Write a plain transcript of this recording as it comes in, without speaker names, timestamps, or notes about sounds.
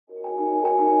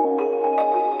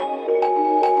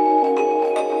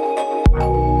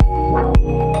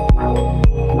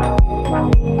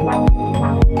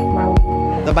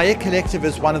Maiyet Collective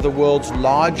is one of the world's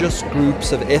largest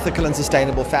groups of ethical and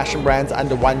sustainable fashion brands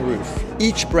under one roof.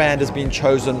 Each brand has been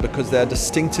chosen because they're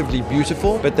distinctively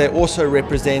beautiful, but they also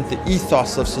represent the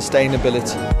ethos of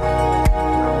sustainability.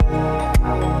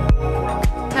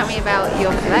 Tell me about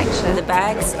your collection. The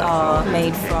bags are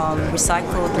made from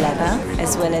recycled leather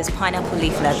as well as pineapple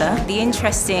leaf leather. The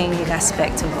interesting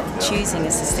aspect of choosing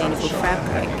a sustainable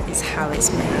fabric is how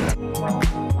it's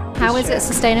made. How is it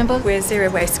sustainable? We're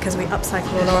zero waste because we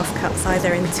upcycle all our offcuts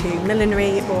either into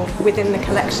millinery or within the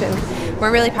collection.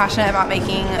 We're really passionate about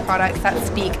making products that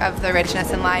speak of the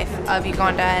richness and life of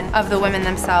Uganda and of the women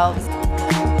themselves.